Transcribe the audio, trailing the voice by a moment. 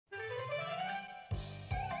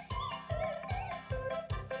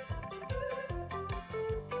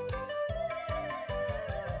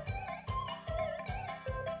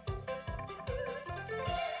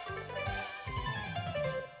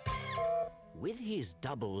With his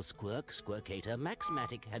double SQUIRKATOR, Max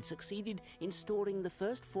MATIC had succeeded in storing the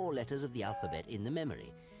first 4 letters of the alphabet in the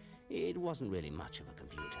memory. It wasn't really much of a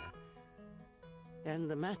computer. And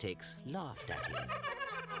the Matics laughed at him.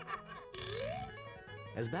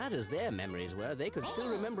 As bad as their memories were, they could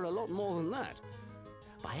still remember a lot more than that.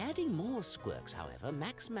 By adding more squirks, however,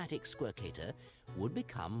 Max MATIC SQUIRKATOR would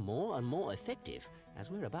become more and more effective,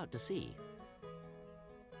 as we're about to see.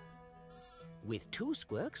 With 2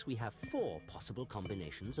 squirks, we have 4 possible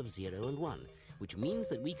combinations of 0 and 1, which means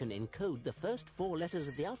that we can encode the first 4 letters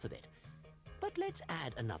of the alphabet. But let's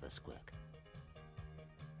add another squirk.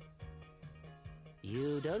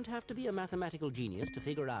 You don't have to be a mathematical genius to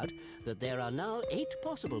figure out that there are now 8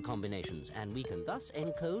 possible combinations, and we can thus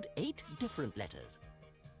encode 8 different letters.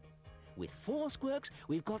 With 4 squirks,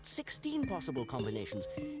 we've got 16 possible combinations,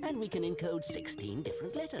 and we can encode 16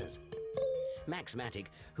 different letters. Max MATIC,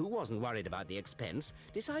 who wasn't worried about the expense,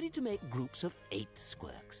 decided to make groups of 8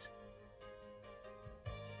 squirks.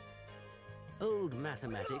 Old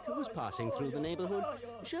Mathematic, who was passing through the neighborhood,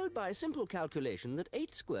 showed by a simple calculation that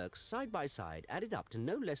 8 squirks side by side added up to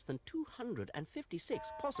no less than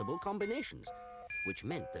 256 possible combinations, which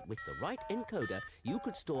meant that with the right encoder, you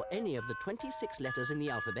could store any of the 26 letters in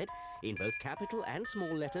the alphabet in both capital and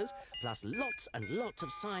small letters, plus lots and lots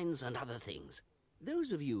of signs and other things.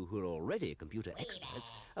 Those of you who are already computer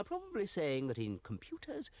experts are probably saying that in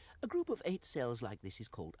computers, a group of 8 cells like this is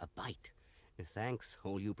called a byte. Thanks,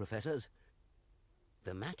 all you professors.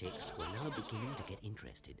 The Matics were now beginning to get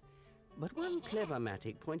interested. But one clever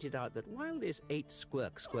Matic pointed out that while this 8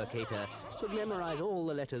 SQUIRKATOR could memorize all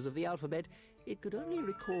the letters of the alphabet, it could only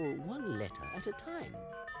recall 1 letter at a time.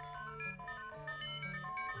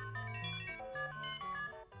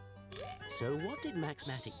 So what did Max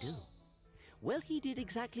MATIC do? Well, he did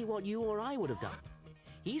exactly what you or I would have done.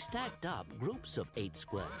 He stacked up groups of 8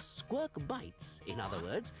 squirks, squirk bytes, in other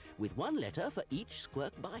words, with 1 letter for each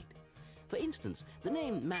squirk byte. For instance, the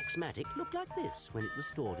name Max MATIC looked like this when it was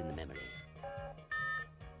stored in the memory.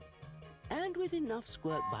 And with enough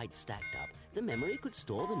squirk bytes stacked up, the memory could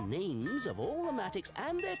store the names of all the Matics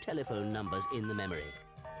and their telephone numbers in the memory.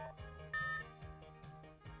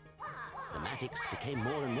 The Matics became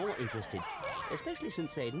more and more interested, especially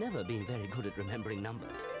since they'd never been very good at remembering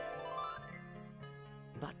numbers.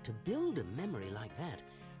 But to build a memory like that,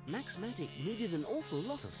 Max MATIC needed an awful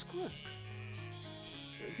lot of squirks.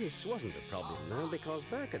 This wasn't a problem, though, because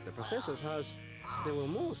back at the professor's house, there were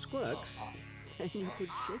more squirks than you could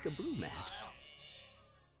shake a broom at.